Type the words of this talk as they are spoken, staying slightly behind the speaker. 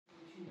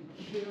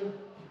here,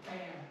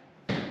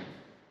 bam.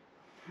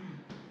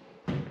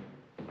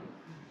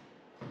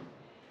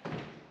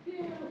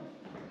 Yeah.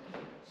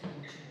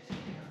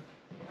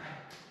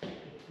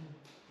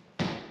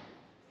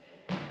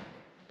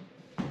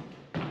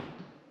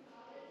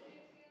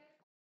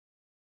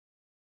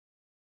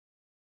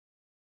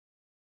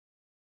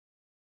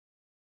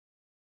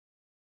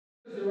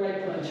 The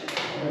right punch.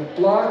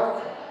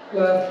 Block,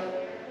 left.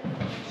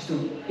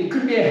 It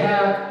could be a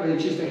hack, but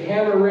it's just a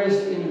hammer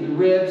wrist into the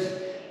ribs.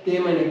 Then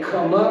I'm going to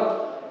come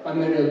up. I'm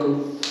going to go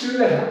through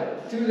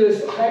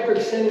this,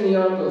 hyperextending the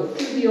arm, go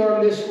through the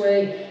arm this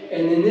way,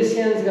 and then this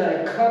hand's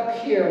going to cup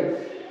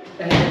here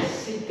and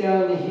sit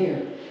down to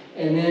here.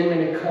 And then I'm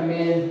going to come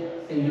in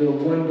and do a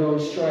one-bone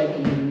strike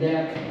in the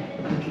neck.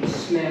 I can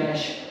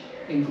smash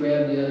and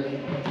grab the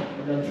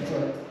other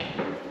foot.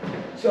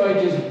 So I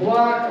just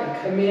block,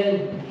 I come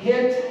in,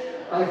 hit,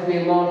 I can be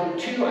long for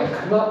two, I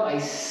come up, I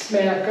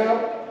smack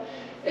up,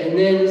 and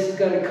then this is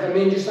going to come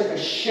in just like a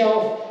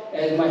shelf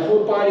as my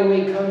whole body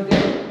weight comes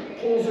down,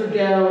 pulls her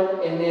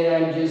down, and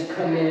then I just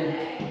come in,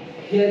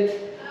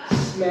 hit,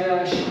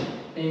 smash,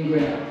 and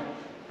grab.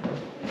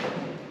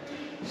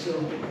 So,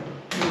 go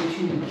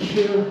to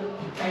here,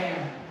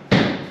 bam.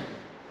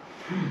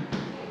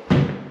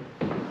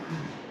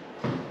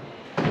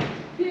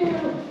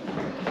 Yeah.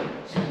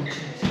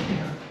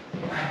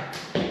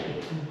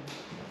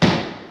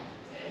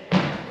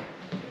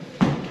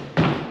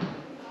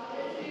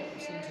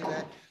 Into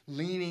that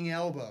leaning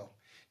elbow.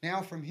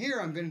 Now from here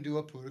I'm going to do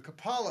a Putta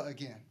Kapala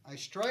again. I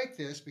strike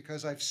this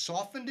because I've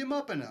softened him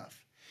up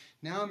enough.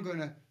 Now I'm going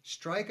to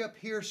strike up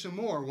here some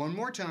more, one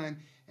more time,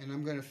 and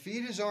I'm going to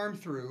feed his arm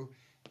through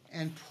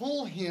and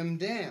pull him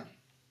down.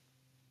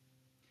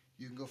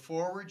 You can go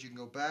forward, you can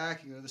go back,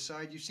 you can go to the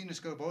side. You've seen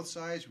us go both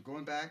sides, we're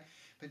going back.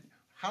 But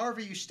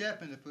however you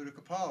step into Putta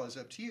Kapala is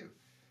up to you.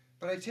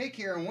 But I take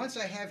here, and once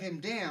I have him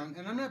down,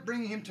 and I'm not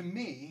bringing him to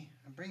me,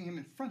 I'm bringing him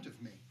in front of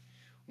me.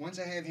 Once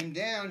I have him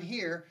down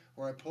here,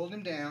 or I pulled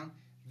him down,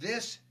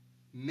 this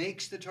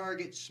makes the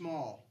target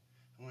small.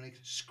 I want to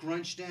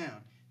scrunch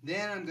down.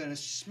 Then I'm going to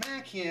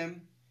smack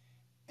him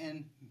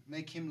and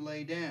make him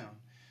lay down.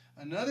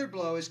 Another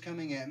blow is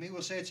coming at me.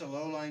 We'll say it's a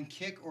low-line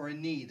kick or a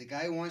knee. The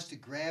guy wants to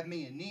grab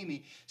me and knee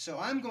me. So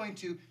I'm going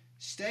to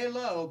stay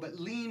low but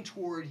lean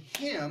toward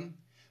him,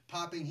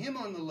 popping him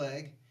on the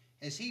leg.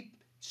 As he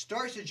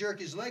starts to jerk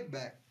his leg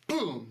back,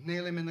 boom,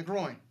 nail him in the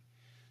groin,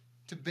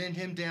 to bend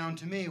him down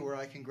to me where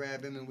I can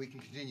grab him and we can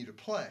continue to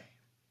play.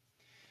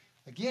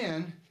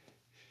 Again,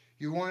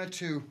 you wanted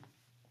to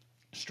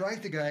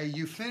strike the guy.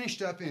 You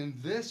finished up in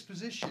this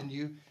position.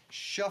 You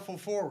shuffle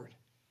forward.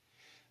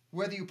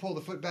 Whether you pull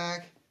the foot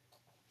back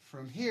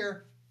from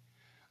here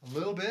a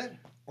little bit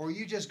or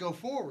you just go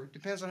forward,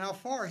 depends on how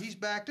far he's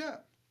backed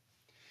up.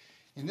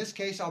 In this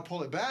case, I'll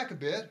pull it back a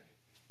bit.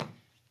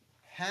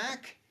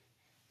 Hack,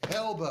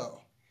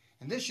 elbow.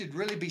 And this should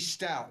really be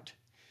stout.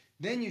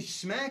 Then you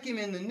smack him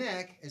in the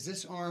neck as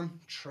this arm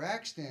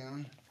tracks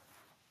down.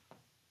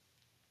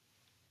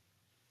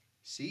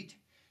 Seat.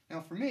 Now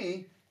for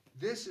me,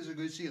 this is a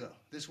good silo.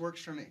 This works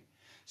for me.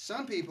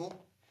 Some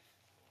people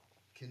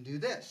can do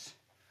this.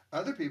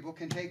 Other people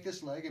can take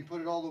this leg and put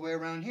it all the way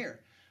around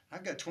here.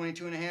 I've got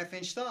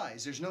 22.5-inch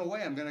thighs. There's no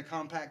way I'm going to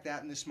compact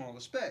that in this small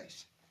a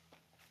space.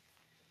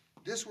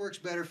 This works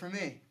better for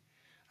me.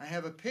 I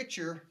have a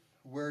picture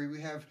where we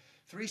have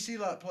 3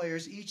 Silat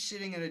players each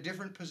sitting in a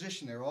different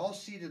position. They're all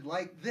seated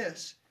like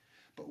this,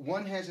 but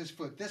one has his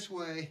foot this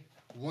way,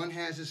 one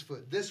has his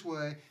foot this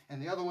way,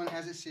 and the other one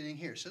has it sitting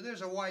here. So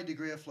there's a wide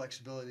degree of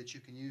flexibility that you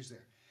can use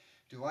there.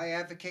 Do I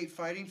advocate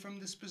fighting from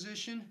this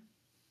position?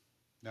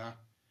 No.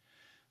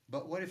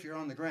 But what if you're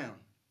on the ground?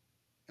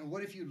 And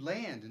what if you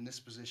land in this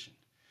position?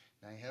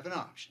 Now you have an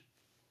option.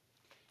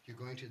 You're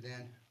going to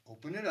then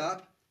open it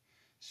up,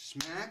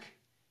 smack,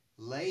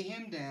 lay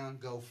him down,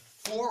 go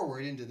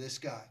forward into this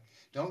guy.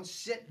 Don't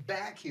sit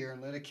back here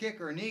and let a kick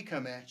or a knee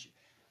come at you.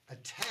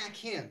 Attack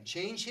him,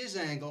 change his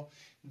angle,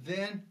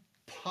 then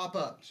pop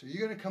up. So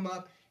you're going to come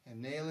up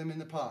and nail him in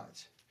the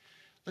pods.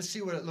 Let's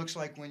see what it looks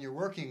like when you're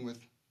working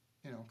with,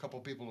 a couple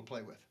of people to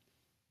play with.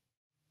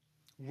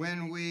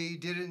 When we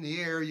did it in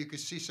the air, you could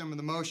see some of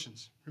the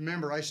motions.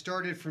 Remember, I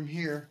started from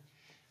here,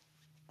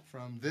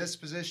 from this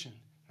position.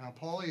 Now,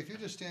 Paulie, if you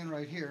just stand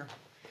right here,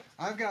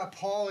 I've got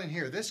Paul in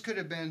here. This could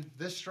have been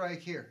this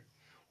strike here.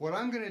 What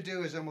I'm going to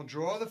do is I'm going to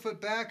draw the foot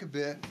back a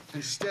bit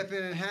and step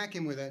in and hack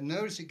him with that.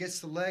 Notice it gets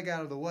the leg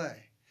out of the way.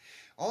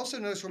 Also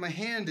notice where my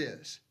hand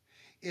is.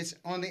 It's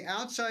on the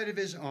outside of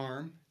his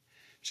arm,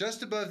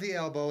 just above the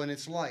elbow, and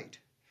it's light.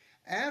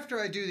 After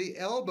I do the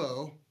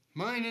elbow,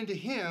 mine into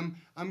him,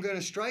 I'm going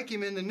to strike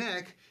him in the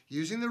neck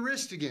using the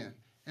wrist again.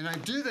 And I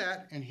do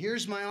that, and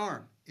here's my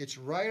arm. It's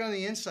right on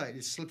the inside.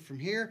 It's slipped from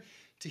here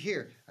to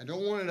here. I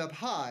don't want it up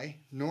high,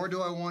 nor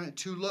do I want it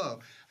too low.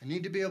 I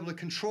need to be able to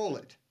control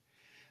it.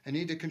 I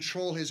need to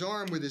control his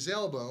arm with his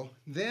elbow.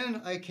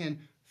 Then I can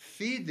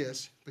feed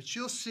this, but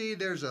you'll see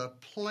there's a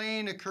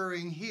plane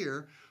occurring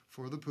here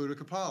for the Putta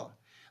Kapala.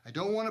 I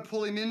don't want to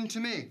pull him into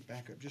me.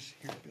 Back up just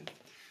here a bit.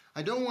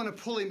 I don't want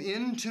to pull him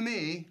into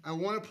me, I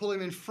want to pull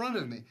him in front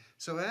of me.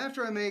 So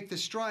after I make the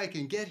strike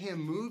and get him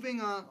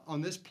moving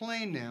on this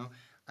plane now,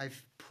 I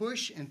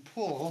push and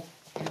pull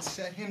and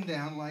set him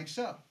down like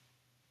so.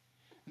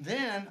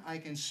 Then I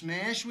can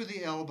smash with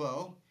the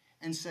elbow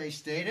and say,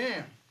 stay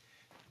down.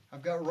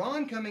 I've got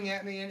Ron coming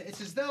at me, and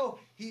it's as though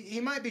he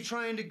might be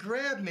trying to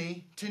grab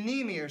me to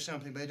knee me or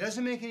something, but it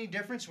doesn't make any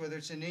difference whether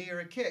it's a knee or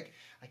a kick.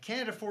 I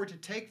can't afford to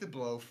take the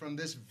blow from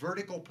this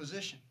vertical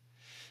position.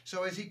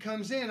 So as he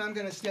comes in, I'm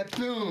going to step,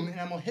 boom, and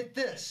I'm going to hit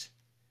this.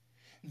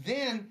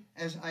 Then,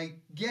 as I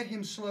get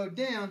him slowed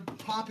down,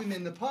 pop him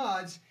in the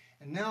pods,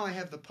 and now I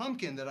have the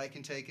pumpkin that I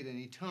can take at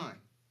any time.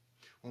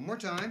 One more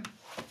time.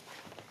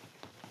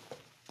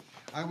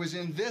 I was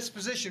in this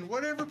position,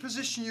 whatever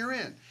position you're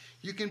in.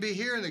 You can be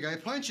here and the guy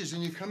punches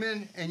and you come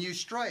in and you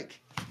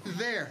strike.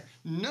 There.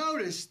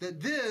 Notice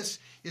that this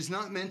is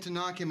not meant to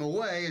knock him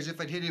away as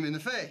if I'd hit him in the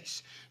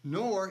face,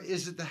 nor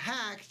is it the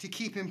hack to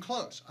keep him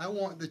close. I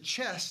want the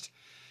chest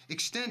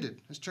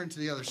extended. Let's turn to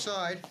the other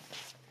side.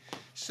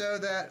 So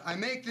that I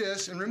make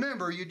this, and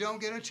remember, you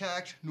don't get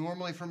attacked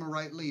normally from a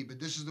right lead, but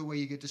this is the way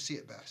you get to see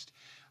it best.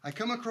 I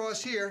come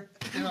across here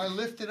and I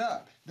lift it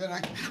up. Then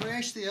I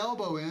crash the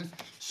elbow in,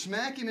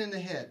 smack him in the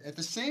head. At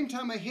the same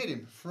time I hit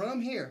him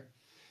from here,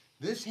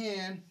 this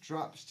hand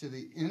drops to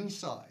the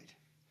inside.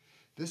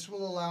 This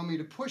will allow me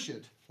to push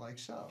it like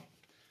so.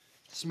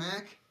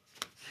 Smack,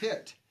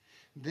 hit.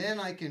 Then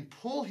I can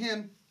pull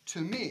him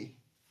to me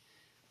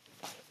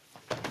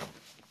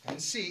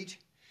and seat,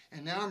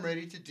 and now I'm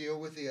ready to deal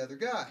with the other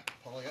guy.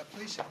 Polly up,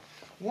 please.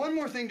 One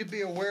more thing to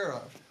be aware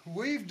of.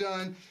 We've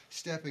done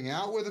stepping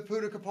out with a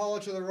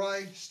Pudakapala to the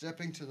right,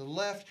 stepping to the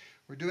left.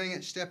 We're doing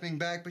it stepping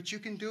back, but you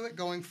can do it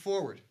going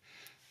forward.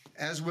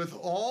 As with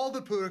all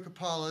the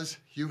Pudakapalas,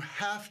 you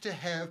have to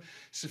have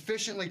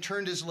sufficiently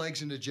turned his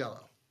legs into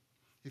jello.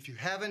 If you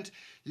haven't,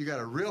 you got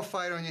a real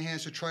fight on your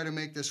hands to try to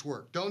make this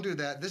work. Don't do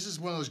that. This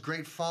is one of those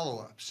great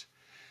follow-ups.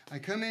 I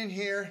come in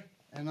here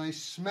and I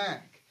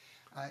smack.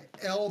 I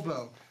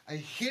elbow. I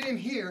hit him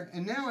here,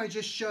 and now I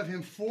just shove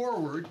him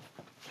forward,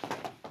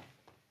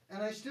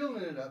 and I still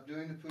ended up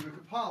doing the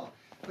Pudakapala.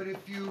 But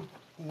if you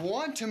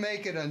want to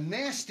make it a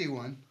nasty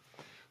one,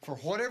 for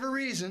whatever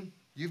reason,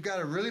 you've got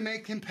to really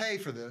make him pay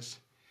for this.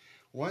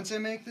 Once I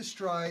make the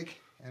strike,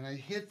 and I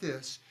hit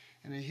this,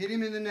 and I hit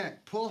him in the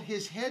neck, pull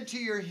his head to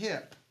your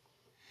hip,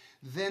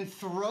 then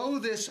throw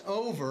this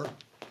over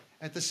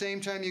at the same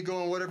time you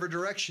go in whatever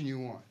direction you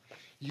want.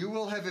 You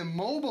will have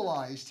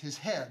immobilized his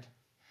head.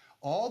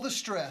 All the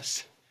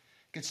stress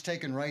gets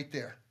taken right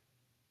there.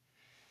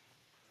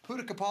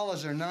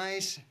 Pudakapalas are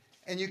nice,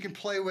 and you can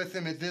play with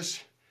them at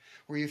this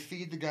where you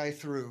feed the guy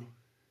through.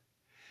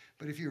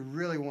 But if you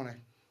really want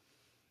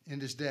to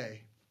end his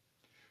day,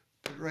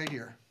 put it right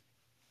here.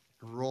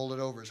 Roll it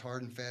over as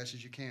hard and fast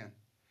as you can.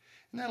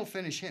 And that'll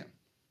finish him.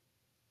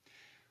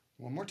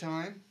 One more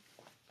time.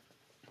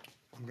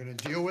 I'm going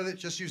to deal with it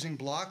just using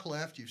block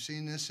left. You've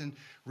seen this in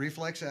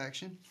reflex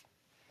action.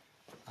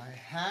 I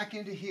hack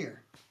into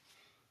here.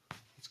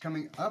 It's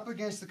coming up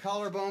against the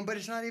collarbone, but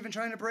it's not even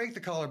trying to break the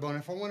collarbone.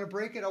 If I want to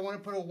break it, I want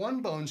to put a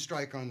one-bone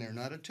strike on there,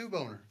 not a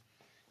two-boner.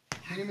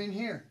 Hit him in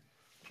here.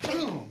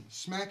 Boom!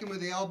 Smack him with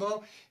the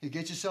elbow. You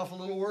get yourself a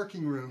little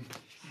working room.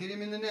 Hit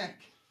him in the neck.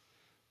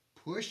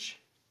 Push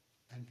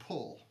and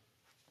pull.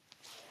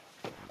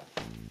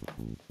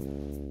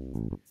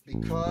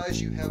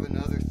 Because you have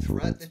another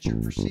threat that you're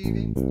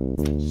perceiving,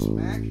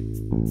 smack,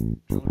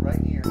 drill it right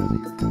in the ear.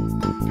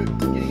 Good.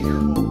 Getting a ear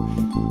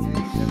hole.